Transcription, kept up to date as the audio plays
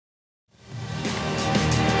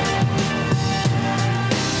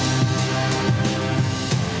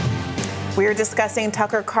We're discussing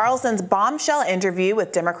Tucker Carlson's bombshell interview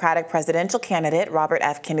with Democratic presidential candidate Robert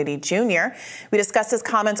F. Kennedy Jr. We discussed his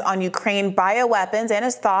comments on Ukraine bioweapons and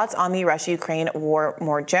his thoughts on the Russia-Ukraine war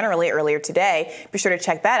more generally earlier today. Be sure to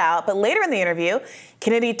check that out. But later in the interview,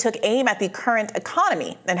 Kennedy took aim at the current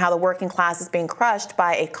economy and how the working class is being crushed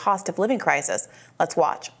by a cost of living crisis. Let's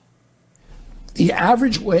watch. The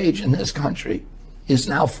average wage in this country is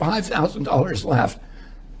now $5,000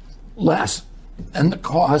 less than the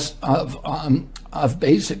cost of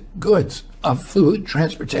basic goods, of food,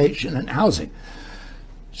 transportation, and housing.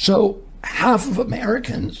 So half of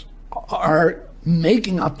Americans are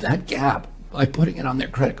making up that gap by putting it on their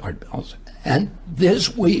credit card bills. And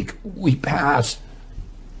this week, we passed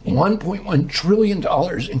 $1.1 trillion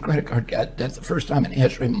in credit card debt. That's the first time in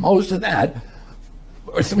history. Most of that,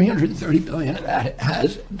 or $330 billion of that,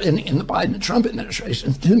 has been in the Biden and Trump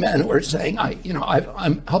administration. Two men who are saying,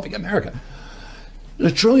 I'm helping America.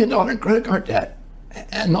 There's $1 trillion in credit card debt,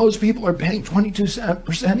 and those people are paying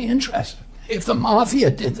 22% interest. If the mafia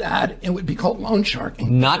did that, it would be called loan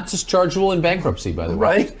sharking. Not dischargeable in bankruptcy, by the way.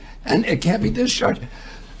 Right, and it can't be discharged.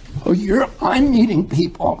 I'm meeting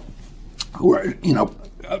people who are,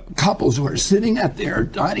 couples who are sitting at their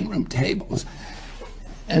dining room tables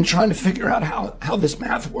and trying to figure out how this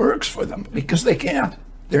math works for them, because they can't.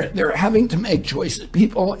 They're having to make choices.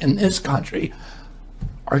 People in this country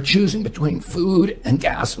are choosing between food and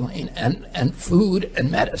gasoline and food and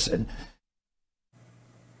medicine.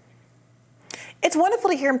 It's wonderful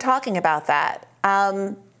to hear him talking about that.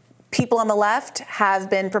 People on the left have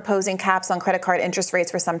been proposing caps on credit card interest rates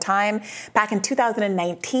for some time. Back in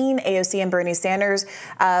 2019, AOC and Bernie Sanders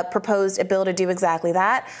proposed a bill to do exactly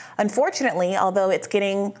that. Unfortunately, although it's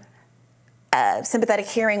getting a sympathetic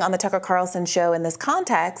hearing on the Tucker Carlson show in this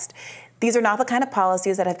context, these are not the kind of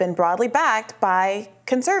policies that have been broadly backed by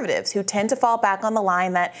conservatives, who tend to fall back on the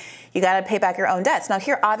line that you got to pay back your own debts. Now,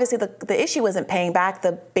 here, obviously, the issue isn't paying back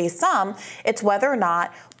the base sum. It's whether or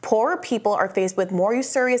not poorer people are faced with more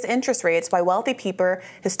usurious interest rates, while wealthier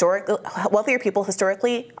people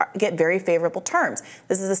historically get very favorable terms.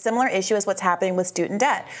 This is a similar issue as what's happening with student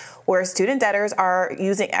debt, where student debtors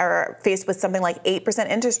are faced with something like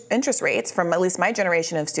 8% interest rates from at least my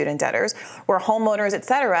generation of student debtors, where homeowners, et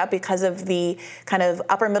cetera, because of the kind of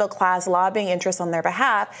upper middle class lobbying interests on their behalf,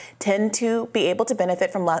 tend to be able to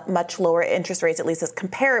benefit from much lower interest rates, at least as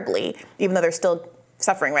comparably, even though they're still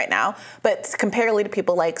suffering right now, but comparatively to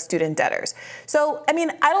people like student debtors. So, I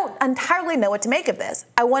don't entirely know what to make of this.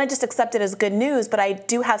 I want to just accept it as good news, but I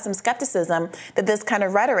do have some skepticism that this kind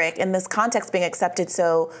of rhetoric in this context being accepted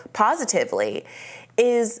so positively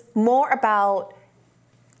is more about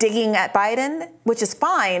digging at Biden, which is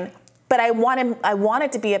fine, but I want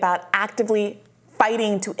it to be about actively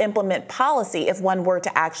fighting to implement policy if one were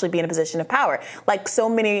to actually be in a position of power, like so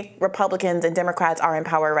many Republicans and Democrats are in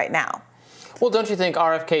power right now. Well, don't you think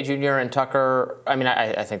RFK Jr. and Tucker,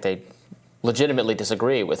 I think they legitimately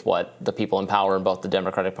disagree with what the people in power in both the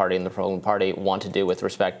Democratic Party and the Republican Party want to do with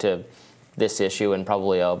respect to this issue and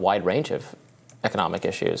probably a wide range of economic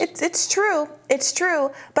issues. It's true.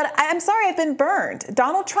 But I'm sorry, I've been burned.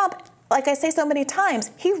 Donald Trump, like I say so many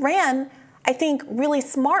times, he ran, I think, really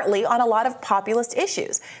smartly on a lot of populist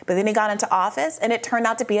issues. But then he got into office, and it turned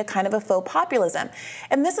out to be a kind of a faux populism.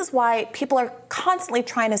 And this is why people are constantly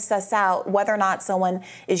trying to suss out whether or not someone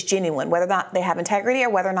is genuine, whether or not they have integrity, or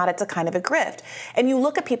whether or not it's a kind of a grift. And you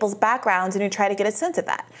look at people's backgrounds, and you try to get a sense of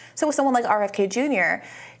that. So with someone like RFK Jr.,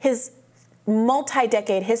 his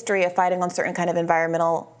multi-decade history of fighting on certain kind of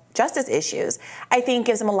environmental justice issues, I think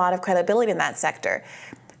gives him a lot of credibility in that sector.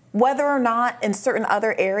 Whether or not in certain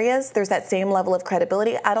other areas there's that same level of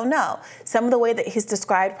credibility, I don't know. Some of the way that he's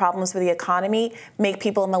described problems for the economy make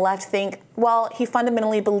people on the left think, well, he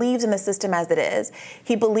fundamentally believes in the system as it is.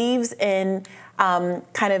 He believes in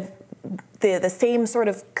kind of the same sort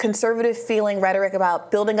of conservative feeling rhetoric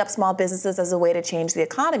about building up small businesses as a way to change the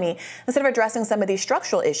economy instead of addressing some of these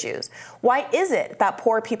structural issues. Why is it that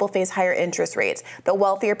poor people face higher interest rates, that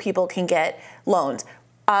wealthier people can get loans?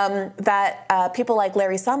 That people like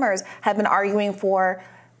Larry Summers have been arguing for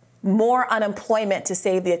more unemployment to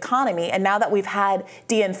save the economy. And now that we've had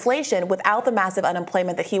de-inflation without the massive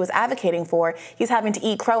unemployment that he was advocating for, he's having to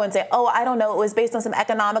eat crow and say, oh, I don't know, it was based on some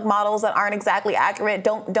economic models that aren't exactly accurate.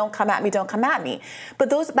 Don't come at me, don't come at me. But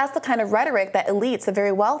that's the kind of rhetoric that elites, the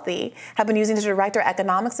very wealthy, have been using to direct our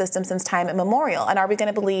economic system since time immemorial. And are we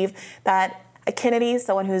going to believe that a Kennedy,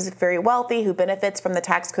 someone who's very wealthy, who benefits from the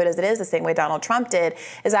tax code as it is, the same way Donald Trump did,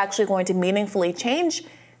 is actually going to meaningfully change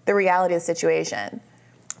the reality of the situation?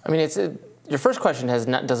 Your first question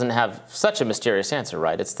doesn't have such a mysterious answer,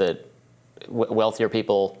 right? It's that wealthier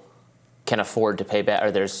people can afford to pay back, or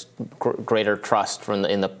there's greater trust from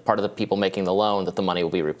in the part of the people making the loan that the money will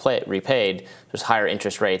be repaid. There's higher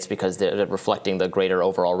interest rates because they're reflecting the greater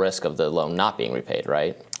overall risk of the loan not being repaid,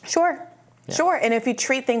 right? Sure. Yeah. Sure. And if you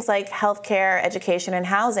treat things like healthcare, education, and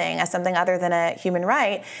housing as something other than a human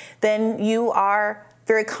right, then you are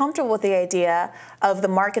very comfortable with the idea of the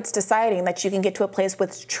markets deciding that you can get to a place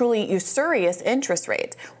with truly usurious interest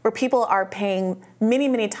rates, where people are paying many,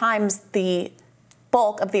 many times the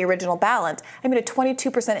bulk of the original balance. I mean, a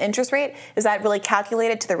 22% interest rate, is that really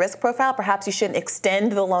calculated to the risk profile? Perhaps you shouldn't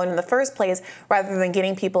extend the loan in the first place rather than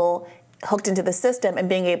getting people hooked into the system and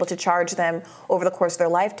being able to charge them over the course of their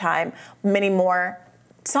lifetime many more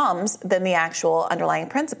sums than the actual underlying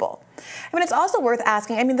principal. I mean, it's also worth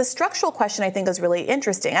asking, I mean, the structural question I think is really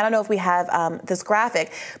interesting. I don't know if we have this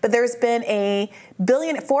graphic, but there's been a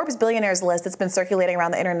Forbes billionaires list that's been circulating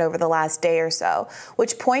around the internet over the last day or so,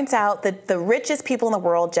 which points out that the richest people in the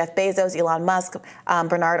world, Jeff Bezos, Elon Musk,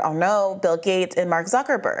 Bernard Arnault, Bill Gates, and Mark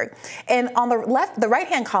Zuckerberg. And on the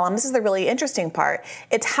right-hand column, this is the really interesting part,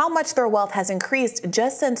 it's how much their wealth has increased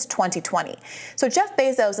just since 2020. So Jeff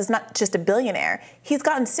Bezos is not just a billionaire, he's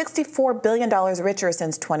gotten $64 billion richer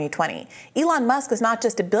since 2020. Elon Musk is not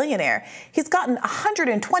just a billionaire, he's gotten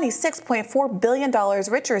 $126.4 billion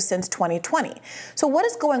richer since 2020. So what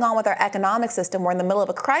is going on with our economic system? We're in the middle of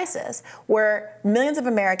a crisis where millions of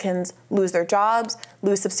Americans lose their jobs,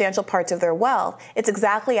 lose substantial parts of their wealth. It's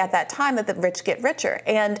exactly at that time that the rich get richer.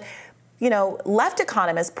 And you know, left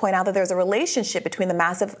economists point out that there's a relationship between the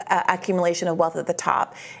massive accumulation of wealth at the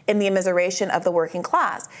top and the immiseration of the working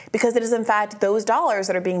class, because it is in fact those dollars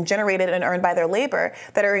that are being generated and earned by their labor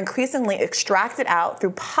that are increasingly extracted out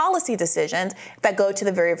through policy decisions that go to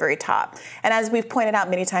the very, very top. And as we've pointed out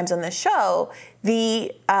many times on this show,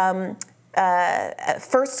 the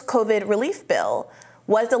first COVID relief bill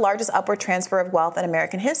was the largest upward transfer of wealth in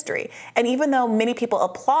American history. And even though many people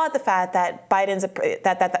applaud the fact that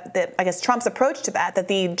I guess Trump's approach to that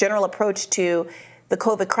the general approach to the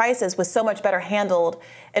COVID crisis was so much better handled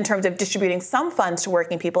in terms of distributing some funds to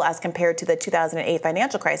working people as compared to the 2008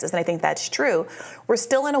 financial crisis, and I think that's true, we're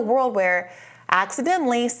still in a world where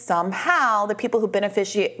accidentally, somehow, the people who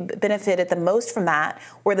benefited the most from that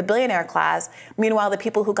were the billionaire class. Meanwhile, the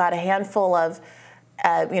people who got a handful of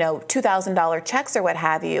 $2,000 checks or what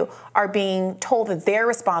have you are being told that they're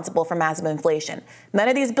responsible for massive inflation. None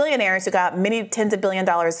of these billionaires who got many tens of billion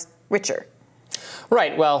dollars richer.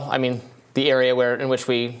 Right. Well, I mean, the area in which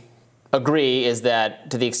we agree is that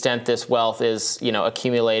to the extent this wealth is,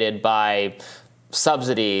 accumulated by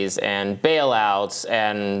subsidies and bailouts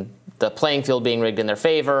and the playing field being rigged in their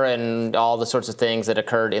favor and all the sorts of things that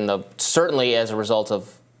occurred certainly as a result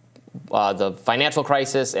of the financial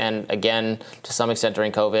crisis, and again, to some extent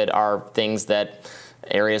during COVID, are things that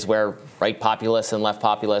areas where right populists and left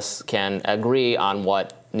populists can agree on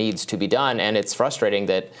what needs to be done. And it's frustrating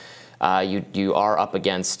that you are up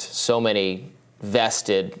against so many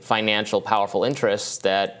vested financial powerful interests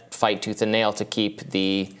that fight tooth and nail to keep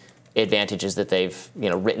the advantages that they've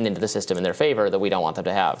written into the system in their favor that we don't want them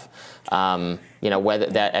to have. Whether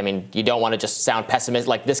that, I mean, you don't want to just sound pessimistic,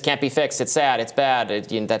 like this can't be fixed, it's sad, it's bad.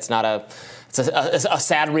 That's not it's a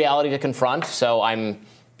sad reality to confront. So I'm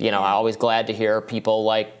always glad to hear people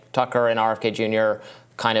like Tucker and RFK Jr.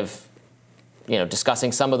 kind of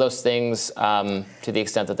discussing some of those things to the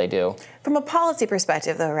extent that they do. From a policy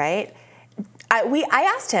perspective, though, right?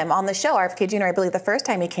 I asked him on the show, RFK Jr., I believe the first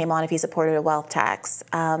time he came on, if he supported a wealth tax.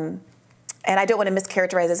 And I don't want to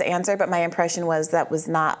mischaracterize his answer, but my impression was that was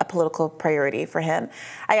not a political priority for him.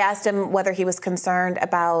 I asked him whether he was concerned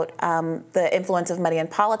about the influence of money in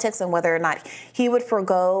politics and whether or not he would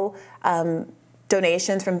forego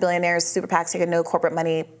donations from billionaires, super PACs, who had no corporate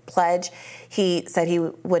money pledge. He said he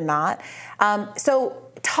would not. So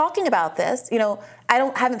talking about this,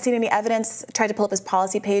 haven't seen any evidence. Tried to pull up his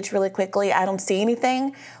policy page really quickly. I don't see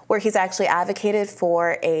anything where he's actually advocated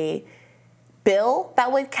for a bill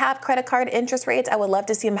that would cap credit card interest rates. I would love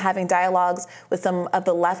to see him having dialogues with some of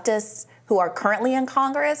the leftists who are currently in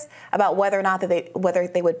Congress about whether or not whether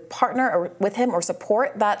they would partner with him or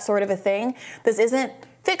support that sort of a thing. This isn't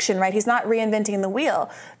fiction, right? He's not reinventing the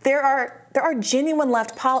wheel. There are genuine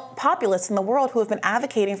left populists in the world who have been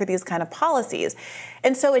advocating for these kind of policies.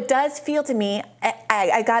 And so it does feel to me,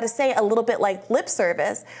 I got to say, a little bit like lip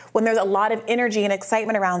service when there's a lot of energy and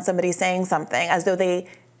excitement around somebody saying something as though they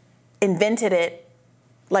invented it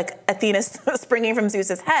like Athena springing from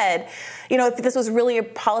Zeus's head. If this was really a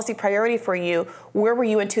policy priority for you, where were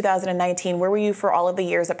you in 2019? Where were you for all of the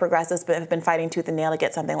years that progressives have been fighting tooth and nail to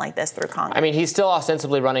get something like this through Congress? I mean, he's still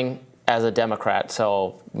ostensibly running as a Democrat,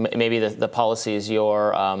 so maybe the policies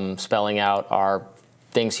you're spelling out are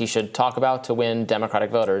things he should talk about to win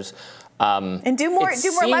Democratic voters. And do more left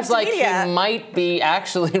media. It seems like he might be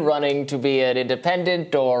actually running to be an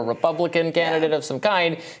independent or Republican candidate of some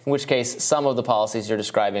kind, in which case some of the policies you're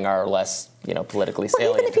describing are less, politically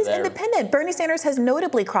salient. Even if he's independent, Bernie Sanders has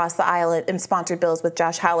notably crossed the aisle and sponsored bills with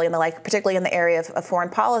Josh Hawley and the like, particularly in the area of foreign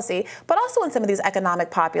policy, but also in some of these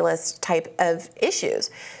economic populist type of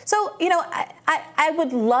issues. So, I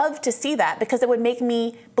would love to see that because it would make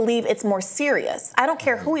me believe it's more serious. I don't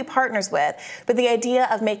care who he partners with, but the idea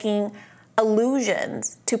of making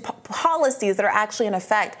allusions to policies that are actually in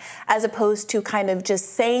effect, as opposed to kind of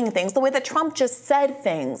just saying things the way that Trump just said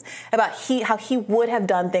things about how he would have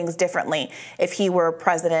done things differently if he were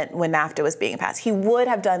president when NAFTA was being passed. He would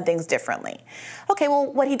have done things differently. Okay,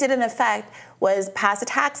 well, what he did in effect was pass a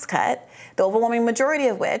tax cut, the overwhelming majority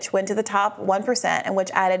of which went to the top 1% and which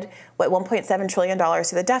added, $1.7 trillion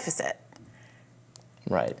to the deficit.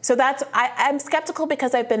 Right. So I'm skeptical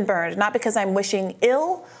because I've been burned, not because I'm wishing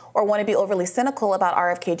ill or want to be overly cynical about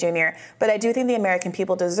RFK Jr., but I do think the American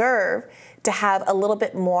people deserve to have a little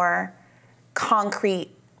bit more concreteness,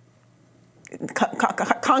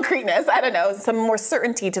 I don't know, some more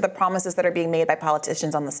certainty to the promises that are being made by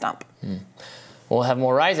politicians on the stump. We'll have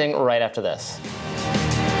more Rising right after this.